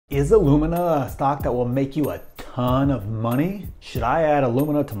Is Illumina a stock that will make you a ton of money? Should I add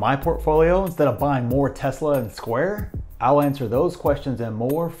Illumina to my portfolio instead of buying more Tesla and Square? I'll answer those questions and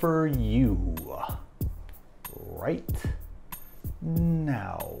more for you right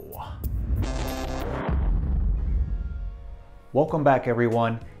now. Welcome back,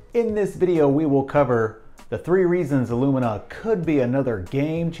 everyone. In this video, we will cover the 3 reasons Illumina could be another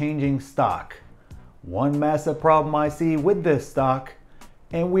game-changing stock, one massive problem I see with this stock,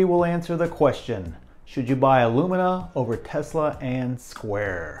 and we will answer the question, should you buy Illumina over Tesla and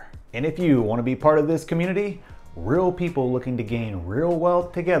Square? And if you want to be part of this community, real people looking to gain real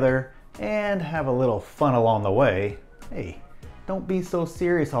wealth together and have a little fun along the way, hey, don't be so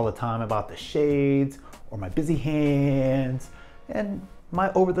serious all the time about the shades or my busy hands and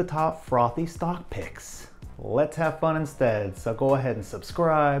my over-the-top frothy stock picks. Let's have fun instead, so go ahead and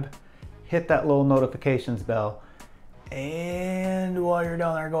subscribe, hit that little notifications bell, and while you're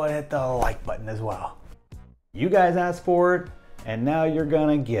down there, go ahead and hit the like button as well. You guys asked for it, and now you're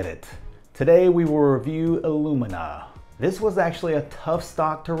gonna get it. Today we will review Illumina. This was actually a tough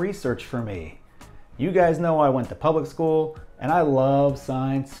stock to research for me. You guys know I went to public school, and I love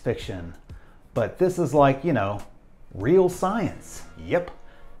science fiction. But this is like, you know, real science. Yep,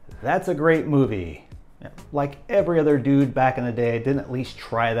 that's a great movie. Like every other dude back in the day didn't at least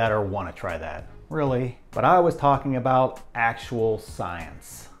try that or want to try that. Really? But I was talking about actual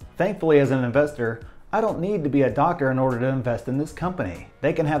science. Thankfully, as an investor, I don't need to be a doctor in order to invest in this company.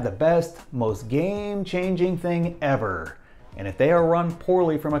 They can have the best, most game-changing thing ever. And if they are run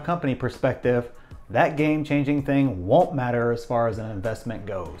poorly from a company perspective, that game-changing thing won't matter as far as an investment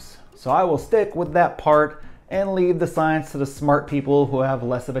goes. So I will stick with that part and leave the science to the smart people who have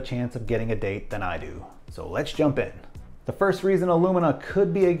less of a chance of getting a date than I do. So let's jump in. The first reason Illumina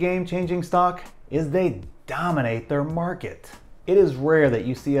could be a game-changing stock is they dominate their market. It is rare that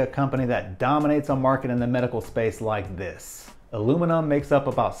you see a company that dominates a market in the medical space like this. Illumina makes up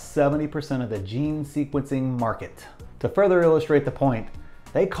about 70% of the gene sequencing market. To further illustrate the point,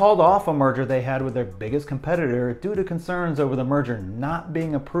 they called off a merger they had with their biggest competitor due to concerns over the merger not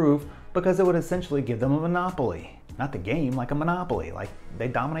being approved because it would essentially give them a monopoly. Not the game, like a monopoly, like they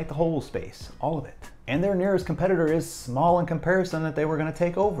dominate the whole space, all of it. And their nearest competitor is small in comparison that they were going to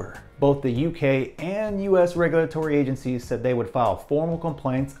take over. Both the UK and US regulatory agencies said they would file formal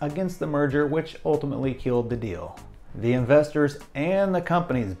complaints against the merger, which ultimately killed the deal. The investors and the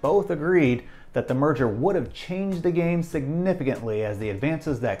companies both agreed that the merger would have changed the game significantly, as the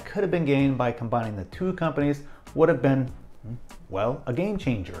advances that could have been gained by combining the two companies would have been, well, a game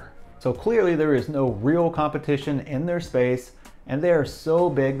changer. So clearly there is no real competition in their space, and they are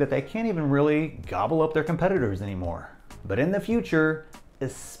so big that they can't even really gobble up their competitors anymore. But in the future,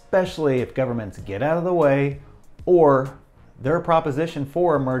 especially if governments get out of the way, or their proposition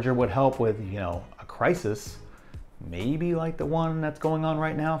for a merger would help with, you know, a crisis, maybe like the one that's going on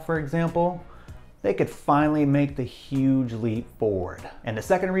right now, for example, they could finally make the huge leap forward. And the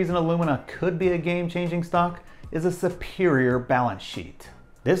second reason Illumina could be a game-changing stock is a superior balance sheet.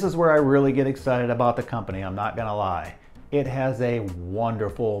 This is where I really get excited about the company, I'm not gonna lie. It has a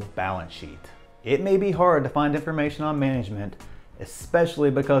wonderful balance sheet. It may be hard to find information on management,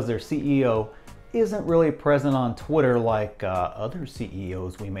 especially because their CEO isn't really present on Twitter like other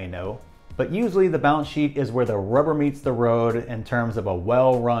CEOs we may know. But usually the balance sheet is where the rubber meets the road in terms of a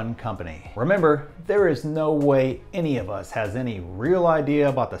well-run company. Remember, there is no way any of us has any real idea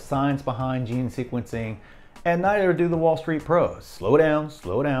about the science behind gene sequencing, and neither do the Wall Street pros. Slow down,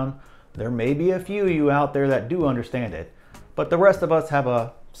 slow down. There may be a few of you out there that do understand it, but the rest of us have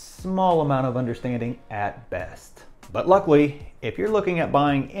a small amount of understanding at best. But luckily, if you're looking at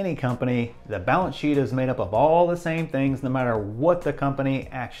buying any company, the balance sheet is made up of all the same things no matter what the company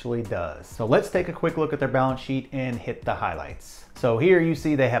actually does. So let's take a quick look at their balance sheet and hit the highlights. So here you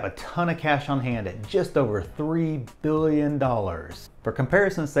see they have a ton of cash on hand at just over $3 billion. For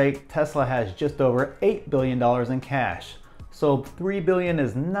comparison's sake, Tesla has just over $8 billion in cash. So $3 billion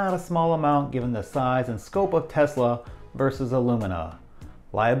is not a small amount given the size and scope of Tesla versus Illumina.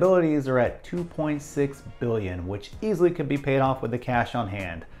 Liabilities are at $2.6 billion, which easily could be paid off with the cash on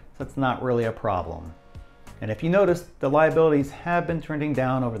hand, so it's not really a problem. And if you notice, the liabilities have been trending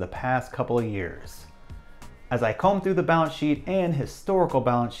down over the past couple of years. As I comb through the balance sheet and historical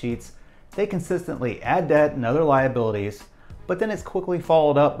balance sheets, they consistently add debt and other liabilities, but then it's quickly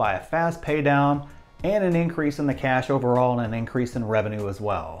followed up by a fast pay down and an increase in the cash overall and an increase in revenue as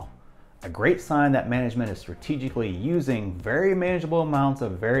well. A great sign that management is strategically using very manageable amounts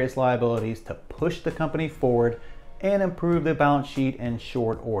of various liabilities to push the company forward and improve the balance sheet in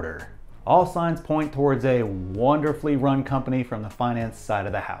short order. All signs point towards a wonderfully run company from the finance side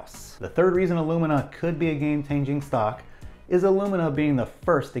of the house. The third reason Illumina could be a game-changing stock is Illumina being the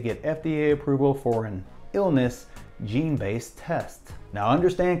first to get FDA approval for an illness gene-based test. Now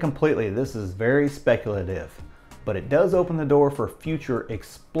understand completely, this is very speculative, but it does open the door for future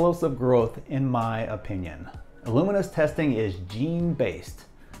explosive growth in my opinion. Illumina's testing is gene-based,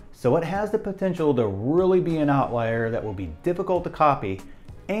 so it has the potential to really be an outlier that will be difficult to copy,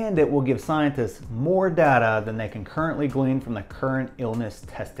 and it will give scientists more data than they can currently glean from the current illness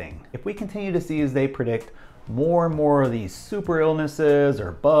testing. If we continue to see, as they predict, more and more of these super illnesses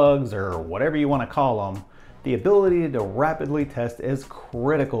or bugs or whatever you want to call them, the ability to rapidly test is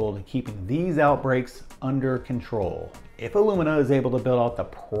critical to keeping these outbreaks under control. If Illumina is able to build out the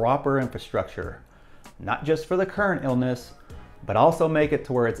proper infrastructure, not just for the current illness, but also make it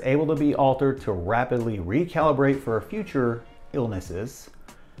to where it's able to be altered to rapidly recalibrate for future illnesses,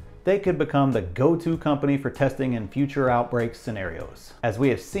 they could become the go-to company for testing in future outbreak scenarios. As we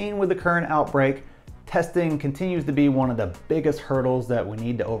have seen with the current outbreak, testing continues to be one of the biggest hurdles that we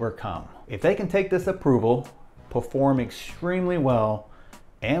need to overcome. If they can take this approval, perform extremely well,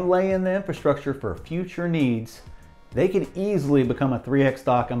 and lay in the infrastructure for future needs, they could easily become a 3x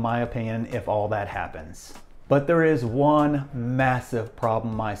stock in my opinion if all that happens. But there is one massive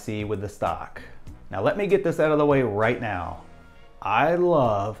problem I see with the stock. Now let me get this out of the way right now. I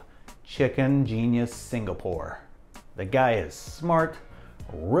love Chicken Genius Singapore. The guy is smart,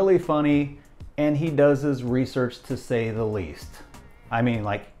 really funny, and he does his research to say the least. I mean,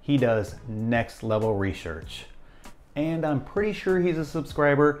 like, he does next level research. And I'm pretty sure he's a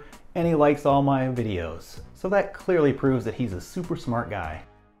subscriber and he likes all my videos. So that clearly proves that he's a super smart guy.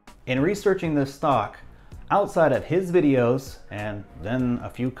 In researching this stock, outside of his videos and then a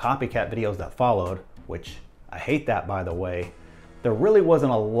few copycat videos that followed, which I hate that by the way, there really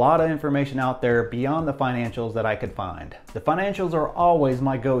wasn't a lot of information out there beyond the financials that I could find. The financials are always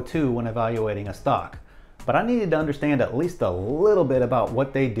my go-to when evaluating a stock, but I needed to understand at least a little bit about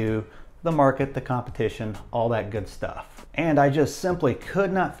what they do, the market, the competition, all that good stuff. And I just simply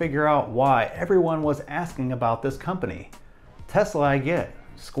could not figure out why everyone was asking about this company. Tesla I get,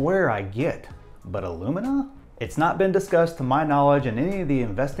 Square I get, but Illumina? It's not been discussed to my knowledge in any of the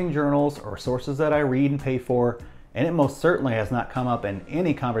investing journals or sources that I read and pay for, and it most certainly has not come up in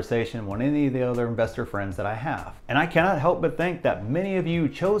any conversation with any of the other investor friends that I have. And I cannot help but think that many of you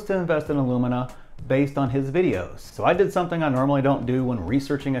chose to invest in Illumina based on his videos. So I did something I normally don't do when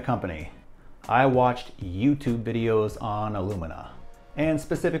researching a company. I watched YouTube videos on Illumina, and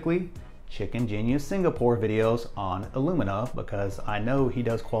specifically Chicken Genius Singapore videos on Illumina, because I know he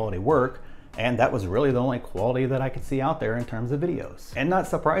does quality work, and that was really the only quality that I could see out there in terms of videos. And not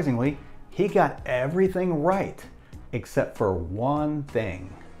surprisingly, he got everything right, except for one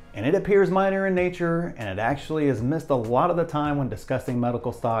thing. And it appears minor in nature, and it actually is missed a lot of the time when discussing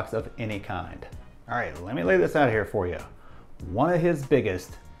medical stocks of any kind. All right, let me lay this out here for you. One of his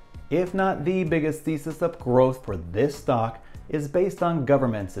biggest, if not the biggest thesis of growth for this stock is based on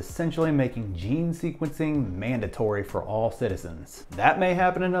governments essentially making gene sequencing mandatory for all citizens. That may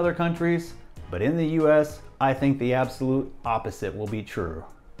happen in other countries, but in the US, I think the absolute opposite will be true.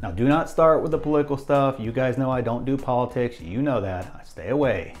 Now, do not start with the political stuff. You guys know I don't do politics. You know that. I stay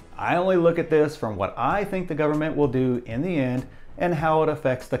away. I only look at this from what I think the government will do in the end and how it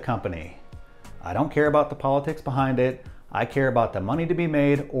affects the company. I don't care about the politics behind it. I care about the money to be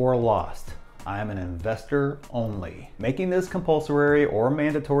made or lost. I am an investor only. Making this compulsory or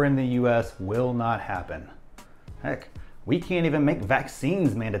mandatory in the US will not happen. Heck, we can't even make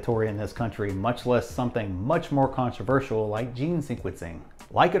vaccines mandatory in this country, much less something much more controversial like gene sequencing.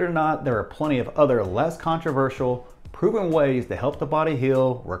 Like it or not, there are plenty of other less controversial, proven ways to help the body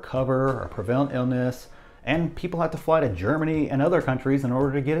heal, recover, or prevent illness, and people have to fly to Germany and other countries in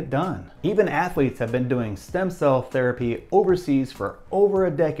order to get it done. Even athletes have been doing stem cell therapy overseas for over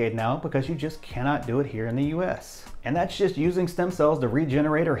a decade now because you just cannot do it here in the US. And that's just using stem cells to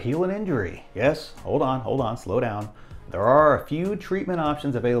regenerate or heal an injury. Yes, hold on, slow down. There are a few treatment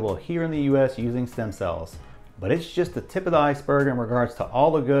options available here in the US using stem cells, but it's just the tip of the iceberg in regards to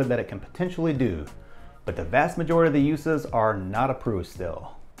all the good that it can potentially do. But the vast majority of the uses are not approved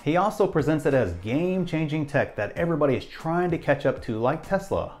still. He also presents it as game-changing tech that everybody is trying to catch up to, like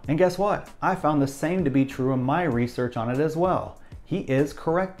Tesla. And guess what? I found the same to be true in my research on it as well. He is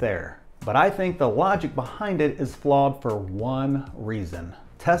correct there. But I think the logic behind it is flawed for one reason.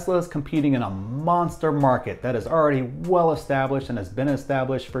 Tesla is competing in a monster market that is already well established and has been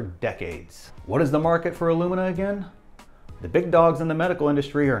established for decades. What is the market for Illumina again? The big dogs in the medical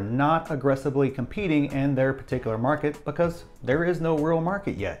industry are not aggressively competing in their particular market because there is no real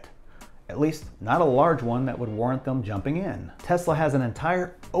market yet. At least not a large one that would warrant them jumping in. Tesla has an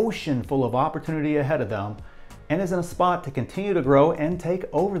entire ocean full of opportunity ahead of them and is in a spot to continue to grow and take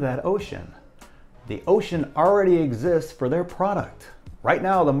over that ocean. The ocean already exists for their product. Right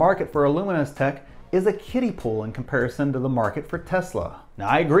now, the market for Illumina's tech is a kiddie pool in comparison to the market for Tesla. Now,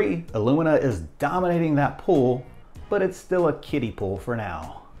 I agree, Illumina is dominating that pool, but it's still a kiddie pool for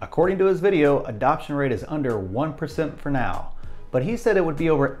now. According to his video, adoption rate is under 1% for now, but he said it would be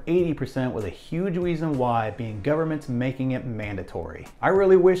over 80% with a huge reason why being governments making it mandatory. I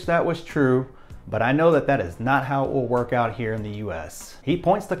really wish that was true, but I know that that is not how it will work out here in the US. He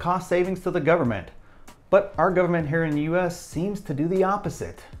points to cost savings to the government, but our government here in the US seems to do the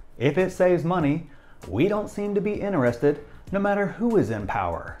opposite. If it saves money, we don't seem to be interested no matter who is in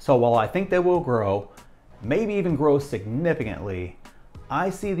power. So while I think they will grow, maybe even grow significantly, I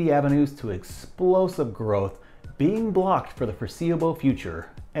see the avenues to explosive growth being blocked for the foreseeable future,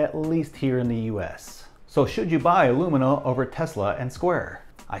 at least here in the US. So should you buy Illumina over Tesla and Square?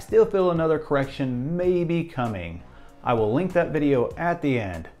 I still feel another correction may be coming. I will link that video at the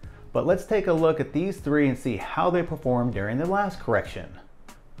end, but let's take a look at these three and see how they performed during the last correction.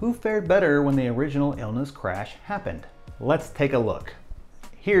 Who fared better when the original illness crash happened? Let's take a look.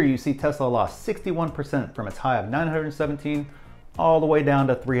 Here you see Tesla lost 61% from its high of $917 all the way down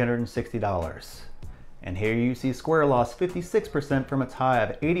to $360. And here you see Square lost 56% from its high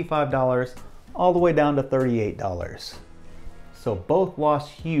of $85 all the way down to $38. So both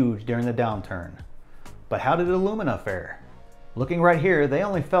lost huge during the downturn. But how did Illumina fare? Looking right here, they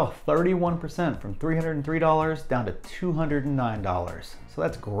only fell 31% from $303 down to $209. So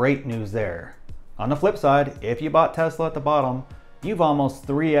that's great news there. On the flip side, if you bought Tesla at the bottom, you've almost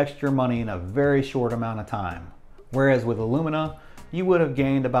 3x'd your money in a very short amount of time. Whereas with Illumina, you would have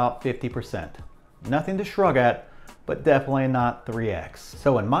gained about 50%. Nothing to shrug at, but definitely not 3x.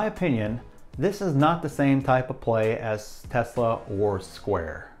 So in my opinion, this is not the same type of play as Tesla or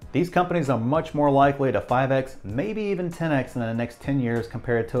Square. These companies are much more likely to 5x, maybe even 10x in the next 10 years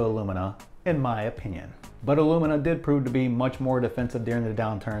compared to Illumina, in my opinion. But Illumina did prove to be much more defensive during the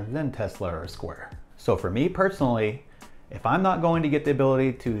downturn than Tesla or Square. So for me personally, if I'm not going to get the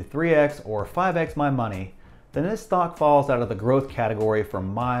ability to 3x or 5x my money, then this stock falls out of the growth category for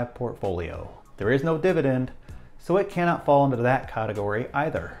my portfolio. There is no dividend, so it cannot fall into that category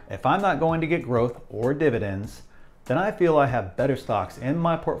either. If I'm not going to get growth or dividends, then I feel I have better stocks in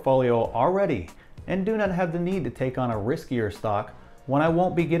my portfolio already and do not have the need to take on a riskier stock when I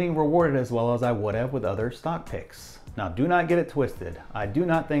won't be getting rewarded as well as I would have with other stock picks. Now do not get it twisted. I do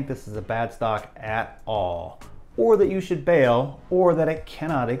not think this is a bad stock at all, or that you should bail, or that it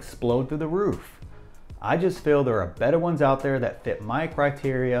cannot explode through the roof. I just feel there are better ones out there that fit my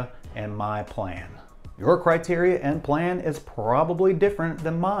criteria and my plan. Your criteria and plan is probably different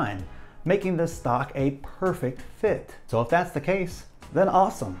than mine, making this stock a perfect fit. So if that's the case, then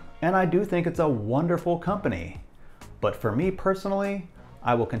awesome. And I do think it's a wonderful company. But for me personally,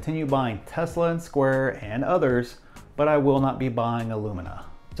 I will continue buying Tesla and Square and others, but I will not be buying Illumina.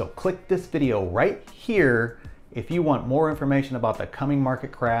 So click this video right here if you want more information about the coming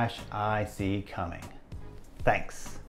market crash I see coming. Thanks.